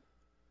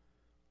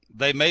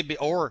 They may be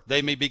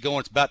going,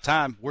 it's about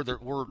time.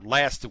 We're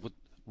last with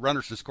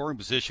runners in scoring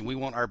position. We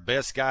want our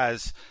best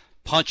guys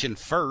punching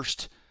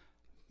first.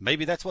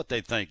 Maybe that's what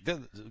they think.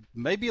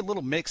 Maybe a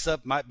little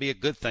mix-up might be a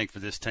good thing for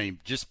this team.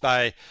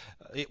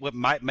 It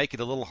might make it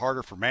a little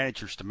harder for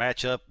managers to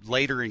match up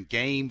later in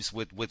games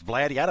with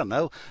Vladdy. I don't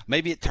know.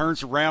 Maybe it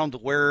turns around to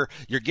where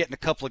you're getting a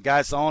couple of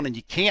guys on and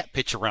you can't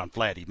pitch around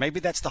Vladdy.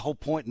 Maybe that's the whole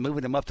point in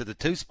moving him up to the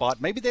 2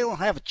 spot. Maybe they don't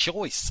have a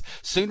choice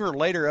sooner or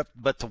later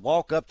but to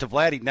walk up to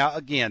Vladdy. Now,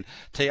 again,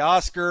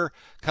 Teoscar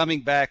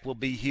coming back will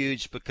be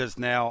huge because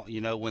now,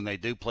 when they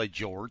do play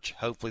George,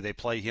 hopefully they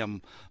play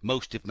him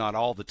most, if not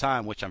all the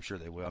time, which I'm sure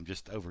they will. I'm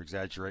just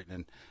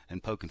over-exaggerating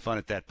and poking fun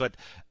at that. But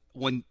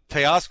when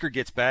Teoscar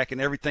gets back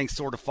and everything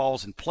sort of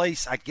falls in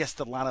place, I guess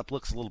the lineup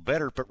looks a little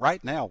better. But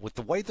right now, with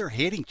the way they're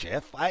hitting,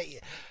 Jeff,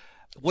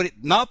 would it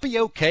not be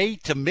okay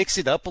to mix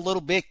it up a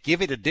little bit, give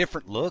it a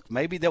different look?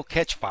 Maybe they'll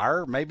catch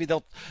fire. Maybe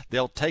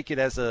they'll take it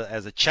as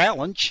a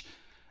challenge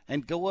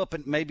and go up,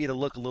 and maybe it'll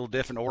look a little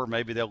different. Or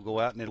maybe they'll go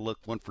out and it'll look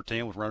 1 for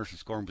 10 with runners in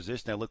scoring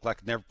position. They'll look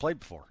like they've never played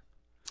before.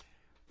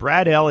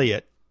 Brad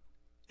Elliott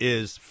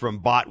is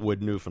from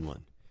Botwood,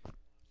 Newfoundland.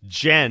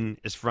 Jen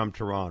is from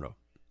Toronto.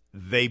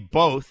 They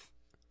both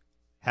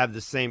have the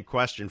same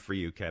question for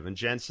you, Kevin.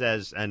 Jen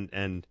says, and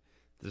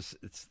it's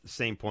the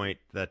same point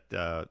that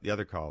the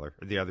other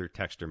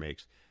texter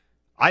makes.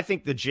 I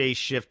think the Jays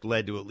shift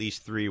led to at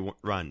least 3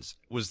 runs.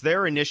 Was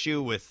there an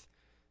issue with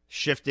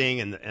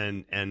shifting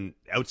and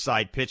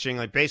outside pitching?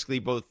 Like basically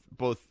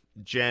both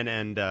Jen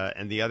and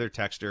the other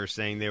texter are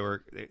saying they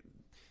were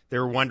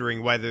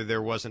wondering whether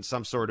there wasn't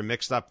some sort of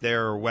mix up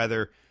there or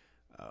whether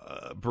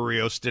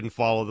Barrios didn't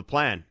follow the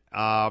plan.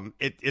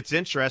 It's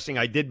interesting.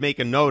 I did make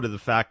a note of the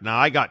fact. Now,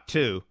 I got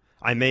 2.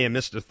 I may have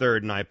missed a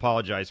third, and I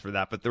apologize for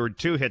that. But there were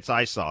 2 hits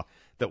I saw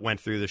that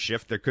went through the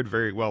shift. There could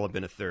very well have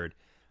been a third.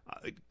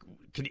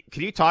 Can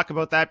you talk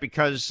about that?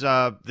 Because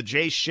the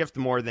Jays shift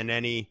more than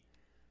any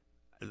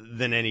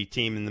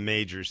team in the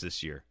majors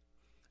this year.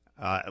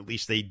 At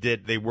least they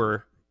did. They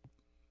were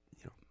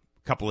a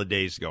couple of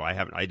days ago.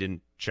 I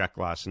didn't check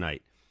last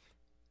night.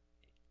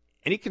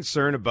 Any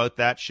concern about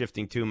that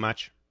shifting too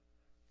much?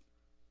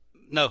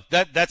 No,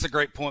 that's a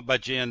great point by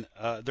Jen.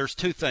 There's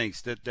 2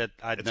 things that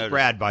I'd noticed.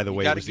 Brad, by the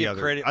way, was the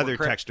other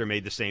texter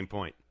made the same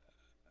point.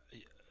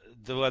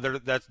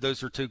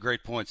 Those are 2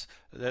 great points.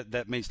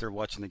 That means they're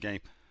watching the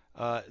game.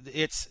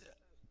 It's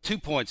 2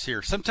 points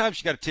here. Sometimes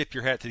you got to tip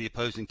your hat to the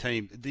opposing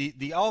team.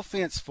 The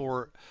offense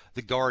for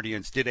the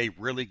Guardians did a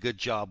really good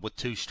job with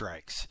 2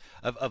 strikes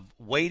of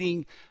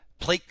waiting,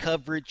 plate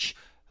coverage,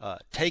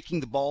 taking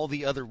the ball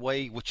the other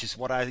way, which is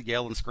what I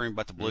yell and scream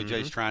about the Blue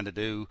Jays trying to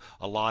do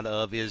a lot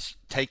of, is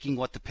taking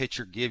what the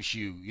pitcher gives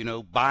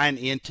you, buying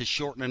into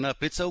shortening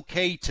up. It's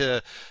okay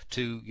to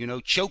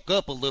choke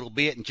up a little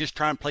bit and just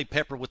try and play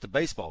pepper with the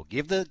baseball.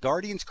 Give the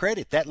Guardians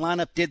credit. That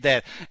lineup did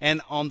that.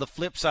 And on the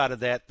flip side of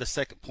that, the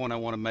second point I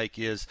want to make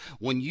is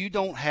when you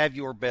don't have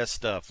your best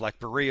stuff, like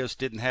Barrios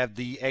didn't have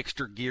the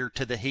extra gear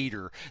to the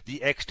heater,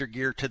 the extra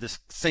gear to the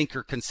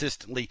sinker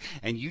consistently,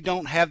 and you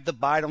don't have the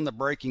bite on the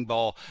breaking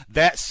ball,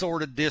 that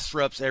sort of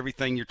disrupts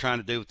everything you're trying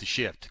to do with the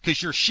shift,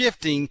 because you're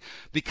shifting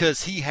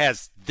because he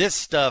has this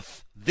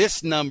stuff,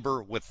 this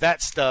number with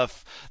that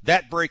stuff.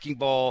 That breaking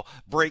ball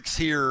breaks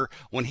here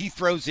when he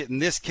throws it in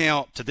this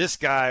count to this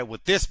guy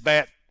with this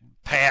bat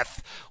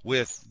path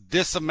with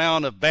this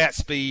amount of bat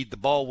speed, the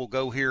ball will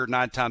go here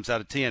 9 times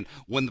out of 10.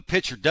 When the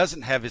pitcher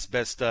doesn't have his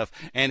best stuff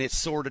and it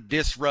sort of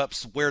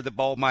disrupts where the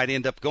ball might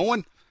end up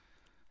going,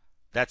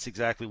 that's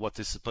exactly what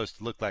this is supposed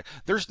to look like.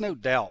 There's no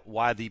doubt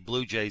why the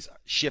Blue Jays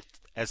shift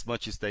as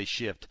much as they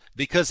shift,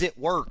 because it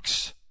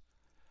works.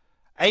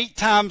 8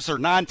 times or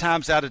 9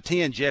 times out of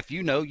 10, Jeff,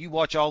 you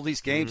watch all these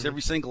games,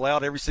 every single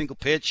out, every single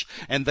pitch,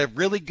 and the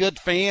really good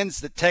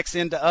fans that text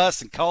into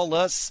us and call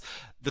us,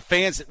 the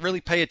fans that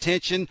really pay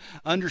attention,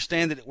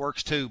 understand that it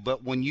works too.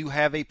 But when you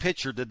have a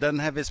pitcher that doesn't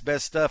have his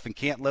best stuff and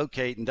can't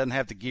locate and doesn't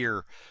have the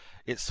gear,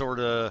 it sort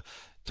of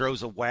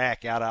throws a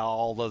whack out of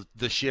all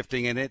the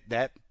shifting, and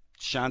that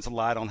shines a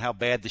light on how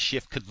bad the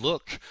shift could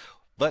look.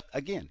 But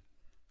again,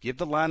 give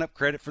the lineup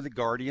credit for the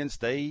Guardians.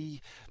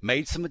 They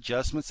made some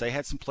adjustments. They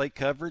had some plate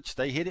coverage.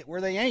 They hit it where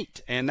they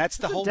ain't. And that's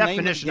the whole name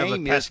of the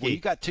game is when you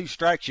got 2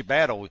 strikes, you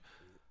battle.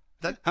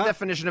 The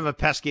definition of a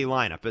pesky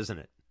lineup, isn't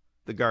it?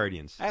 The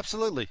Guardians.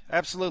 Absolutely.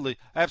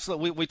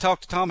 We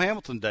talked to Tom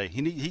Hamilton today.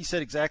 He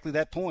said exactly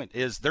that point,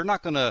 is they're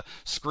not going to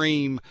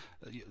scream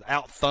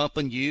out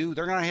thumping you.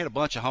 They're going to hit a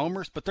bunch of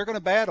homers, but they're going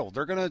to battle.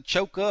 They're going to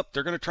choke up.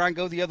 They're going to try and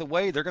go the other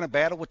way. They're going to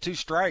battle with 2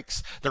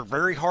 strikes. They're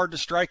very hard to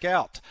strike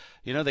out.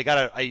 They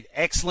got an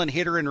excellent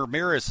hitter in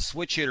Ramirez, a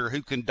switch hitter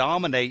who can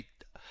dominate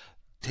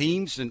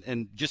teams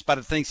and just by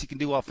the things he can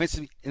do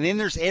offensively. And then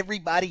there's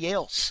everybody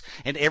else.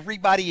 And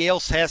everybody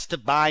else has to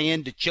buy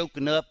into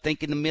choking up,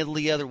 thinking the middle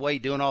the other way,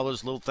 doing all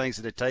those little things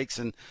that it takes.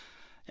 And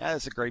yeah,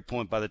 that's a great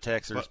point by the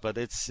Texers, but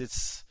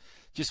it's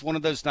just one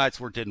of those nights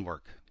where it didn't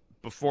work.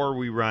 Before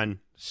we run,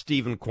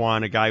 Stephen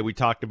Kwan, a guy we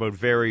talked about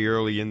very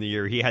early in the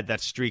year, he had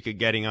that streak of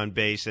getting on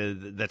base,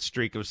 that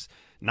streak of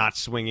not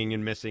swinging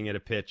and missing at a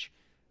pitch.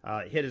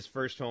 Hit his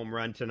first home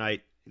run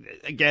tonight.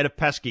 Again, a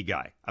pesky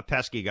guy.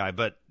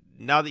 But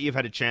now that you've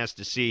had a chance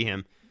to see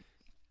him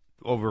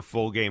over a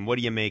full game, what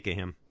do you make of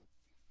him?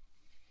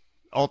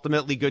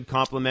 Ultimately good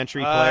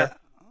complementary player?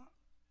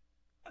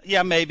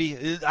 Yeah,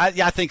 maybe.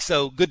 I think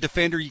so. Good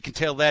defender, you can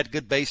tell that.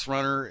 Good base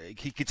runner.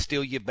 He could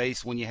steal you a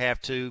base when you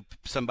have to.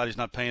 Somebody's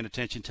not paying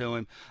attention to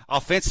him.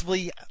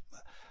 Offensively,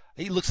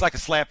 he looks like a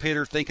slap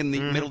hitter, thinking the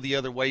middle the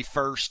other way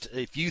first.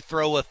 If you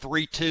throw a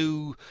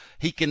 3-2,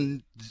 he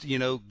can,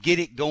 get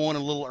it going a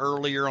little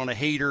earlier on a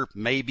heater,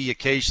 maybe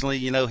occasionally.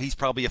 He's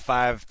probably a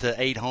 5 to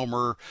 8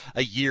 homer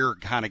a year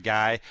kind of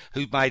guy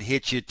who might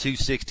hit you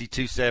 260,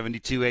 270,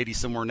 280,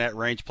 somewhere in that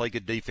range, play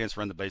good defense,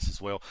 run the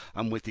bases well.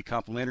 I'm with you,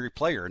 complimentary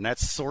player. And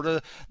that's sort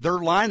of their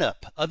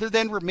lineup. Other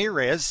than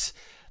Ramirez,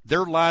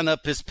 their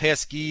lineup is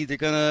pesky. They're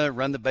going to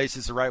run the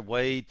bases the right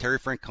way. Terry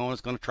Francona's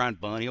going to try and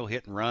bunt. He'll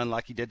hit and run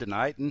like he did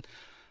tonight. And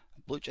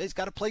Blue Jays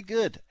got to play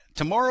good.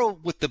 Tomorrow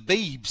with the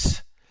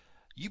Beebs,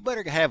 you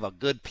better have a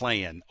good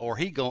plan or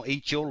he going to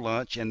eat your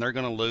lunch and they're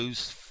going to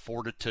lose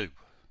 4-2.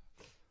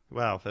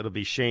 Well, it'll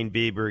be Shane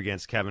Bieber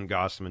against Kevin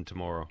Gossman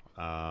tomorrow,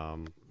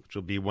 which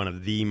will be one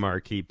of the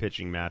marquee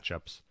pitching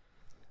matchups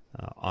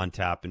on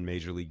tap in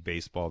Major League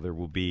Baseball. There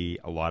will be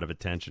a lot of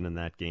attention in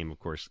that game. Of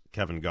course,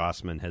 Kevin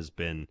Gossman has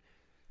been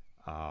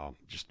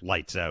just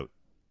lights out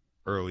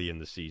early in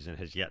the season,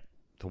 has yet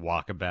to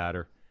walk a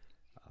batter.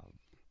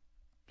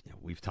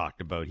 We've talked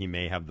about he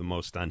may have the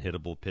most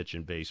unhittable pitch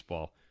in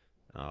baseball.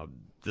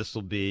 This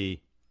will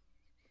be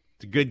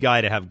a good guy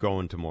to have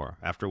going tomorrow.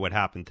 After what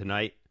happened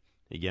tonight,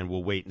 again,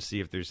 we'll wait and see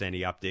if there's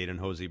any update on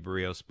Jose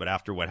Barrios, but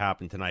after what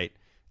happened tonight,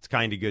 it's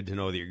kind of good to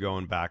know that you're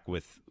going back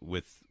with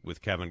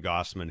Kevin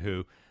Gossman,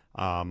 who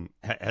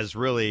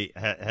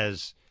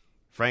has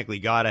frankly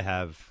got to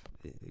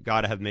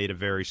have made a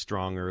very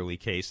strong early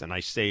case, and I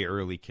say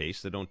early case,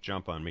 so don't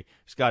jump on me.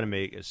 He's got to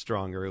make a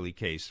strong early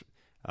case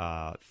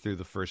through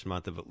the first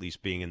month of at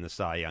least being in the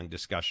Cy Young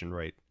discussion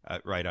right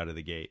out of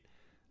the gate,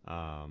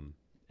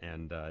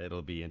 and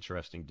it'll be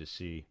interesting to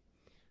see.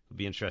 It'll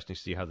be interesting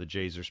to see how the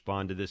Jays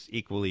respond to this.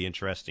 Equally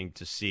interesting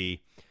to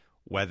see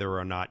whether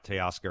or not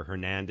Teoscar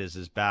Hernandez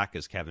is back.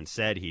 As Kevin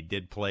said, he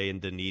did play in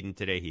Dunedin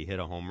today. He hit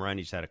a home run.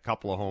 He's had a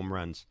couple of home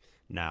runs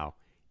now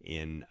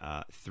in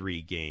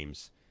 3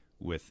 games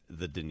with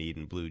the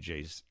Dunedin Blue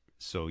Jays.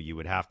 So you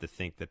would have to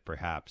think that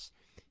perhaps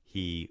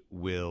he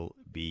will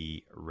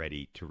be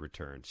ready to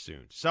return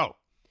soon. So,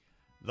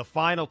 the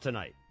final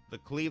tonight, the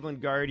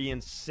Cleveland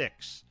Guardians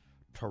 6,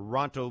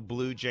 Toronto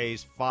Blue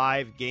Jays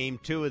 5. Game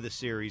 2 of the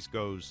series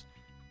goes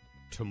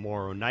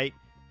tomorrow night.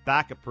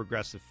 back at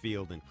Progressive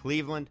Field in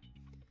Cleveland.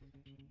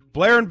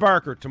 Blair and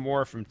Barker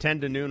tomorrow from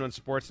 10 to noon on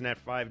Sportsnet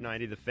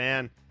 590, The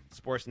Fan,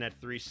 Sportsnet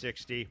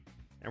 360,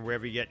 and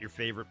wherever you get your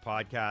favorite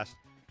podcast.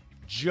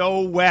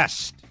 Joe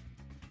West,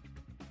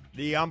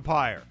 the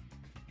umpire,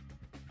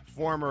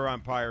 former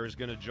umpire, is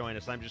going to join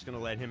us. I'm just going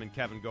to let him and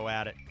Kevin go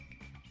at it.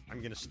 I'm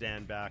going to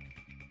stand back.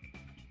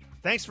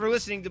 Thanks for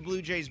listening to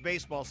Blue Jays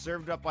Baseball,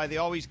 served up by the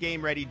always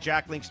game-ready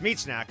Jack Link's Meat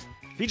Snacks.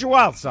 Feed your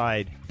wild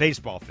side,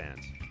 baseball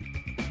fans.